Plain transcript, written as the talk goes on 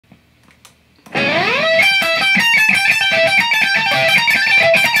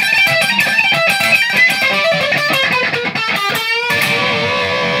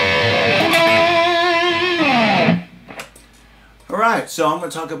so I'm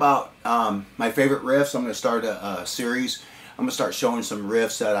going to talk about my favorite riffs. I'm going to start a series. I'm going to start showing some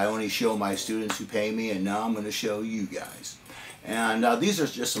riffs that I only show my students who pay me, and now I'm going to show you guys. And these are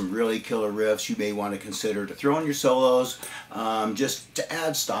just some really killer riffs you may want to consider to throw in your solos, just to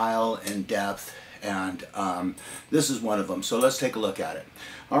add style and depth. And this is one of them. So let's take a look at it.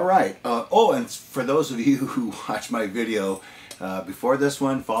 All right. Oh, and for those of you who watch my video before this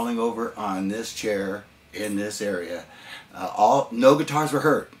one, falling over on this chair in this area, no guitars were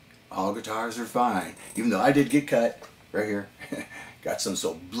hurt. All guitars are fine. Even though I did get cut right here. Got some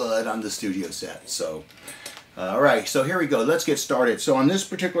blood on the studio set. So, all right. So here we go. Let's get started. So on this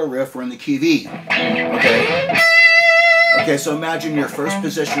particular riff, we're in the key V. Okay. Okay, so imagine your first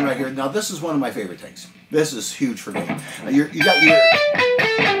position right here. Now this is one of my favorite things. This is huge for me. You got your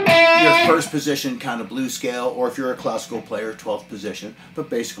first position kind of blues scale, or if you're a classical player, 12th position. But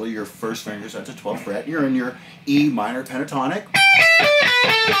basically your first finger's at the 12th fret. You're in your E minor pentatonic,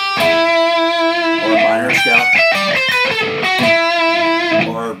 or minor scale,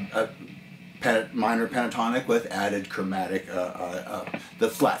 or a minor pentatonic with added chromatic, the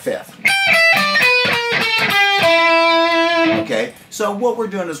flat fifth. Okay, so what we're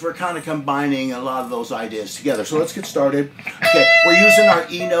doing is we're kind of combining a lot of those ideas together. So let's get started. Okay, we're using our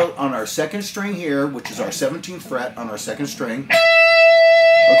E note on our second string here, which is our 17th fret on our second string.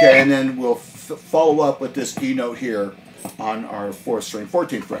 Okay, and then we'll follow up with this E note here on our 4th string,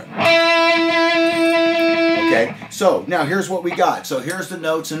 14th fret. Okay, so now here's what we got. So here's the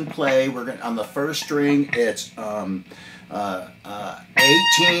notes in play. We're going on the first string, it's 18,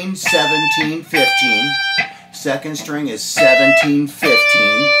 17, 15. Second string is 17,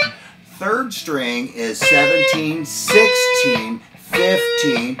 15. Third string is 17, 16,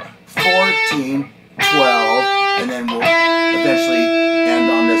 15, 14, 12, and then we'll eventually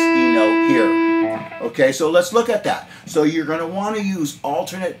end on this E note here. Okay, so let's look at that. So you're going to want to use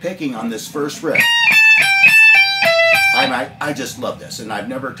alternate picking on this first riff. I just love this, and I've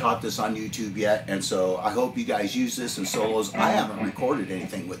never taught this on YouTube yet, and so I hope you guys use this in solos. I haven't recorded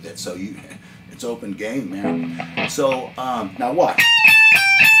anything with it, so it's open game, man. So now watch.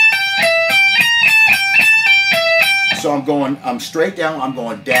 So I'm straight down, I'm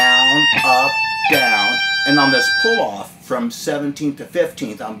going down, up, down, and on this pull off from 17th to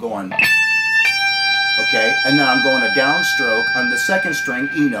 15th, I'm going, okay, and then I'm going a downstroke on the second string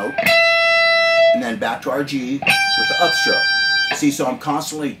E note, and then back to our G with the upstroke. See, so I'm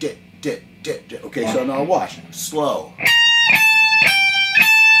constantly dit, dit, dit, dit. Okay, so now watch. Slow.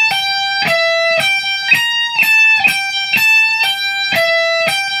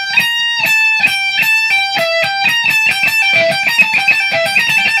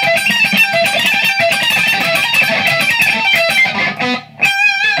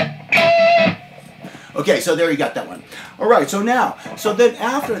 Okay, so there you got that one. All right, so now, so then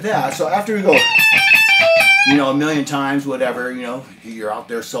after that, so after we go, you know, a million times, whatever, you know, you're out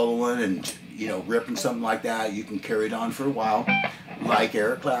there soloing and, you know, ripping something like that, you can carry it on for a while, like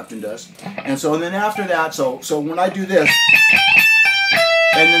Eric Clapton does. And so then after that, so when I do this,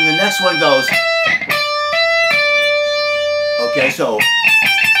 and then the next one goes, okay, so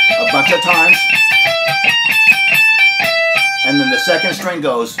a bunch of times, and then the second string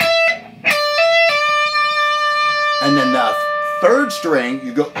goes, and then the third string,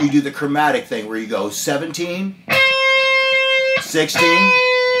 you do the chromatic thing where you go 17, 16,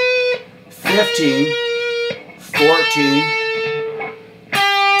 15, 14,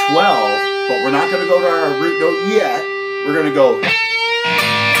 12, but we're not going to go to our root note yet. We're going to go.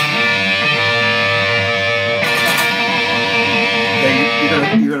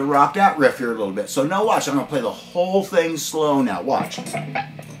 Okay, you're going to rock that riff here a little bit. So now watch, I'm going to play the whole thing slow now. Watch.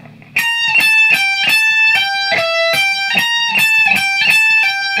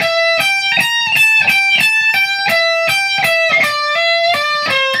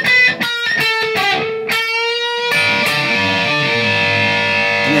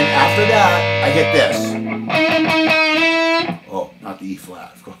 After that, I hit this. Oh, not the E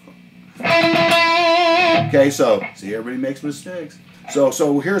flat, of course. Okay, so see, everybody makes mistakes. So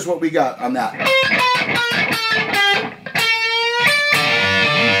here's what we got on that.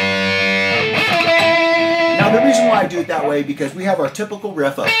 Now the reason why I do it that way, because we have our typical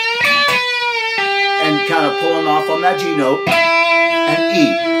riff up and kind of pulling off on that G note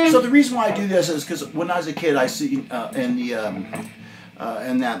and E. So the reason why I do this is because when I was a kid, I see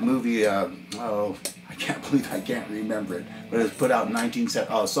in that movie, oh, I can't believe I can't remember it, but it was put out in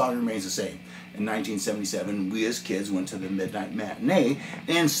 1970. Oh, Song Remains the Same. In 1977, we as kids went to the midnight matinee,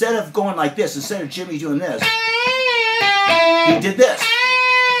 and instead of going like this, instead of Jimmy doing this, he did this.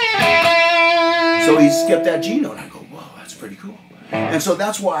 So he skipped that G note. I go, whoa, that's pretty cool. And so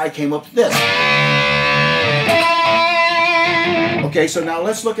that's why I came up with this. Okay, so now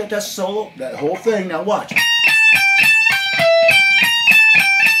let's look at that solo, that whole thing. Now watch.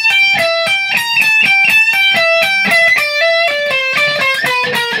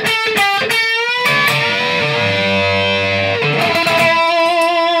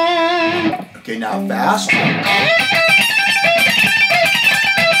 Okay, now fast.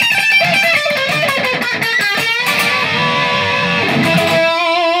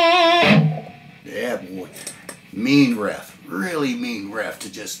 Yeah, boy. Mean riff. Really mean riff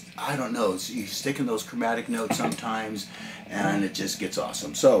to just, I don't know, you stick in those chromatic notes sometimes and it just gets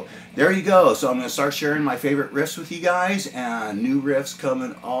awesome. So there you go. So I'm going to start sharing my favorite riffs with you guys, and new riffs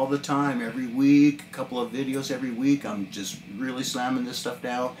coming all the time, every week, a couple of videos every week. I'm just really slamming this stuff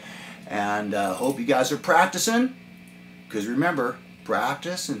down, and hope you guys are practicing, because remember,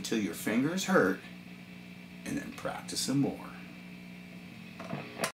 practice until your fingers hurt and then practice some more.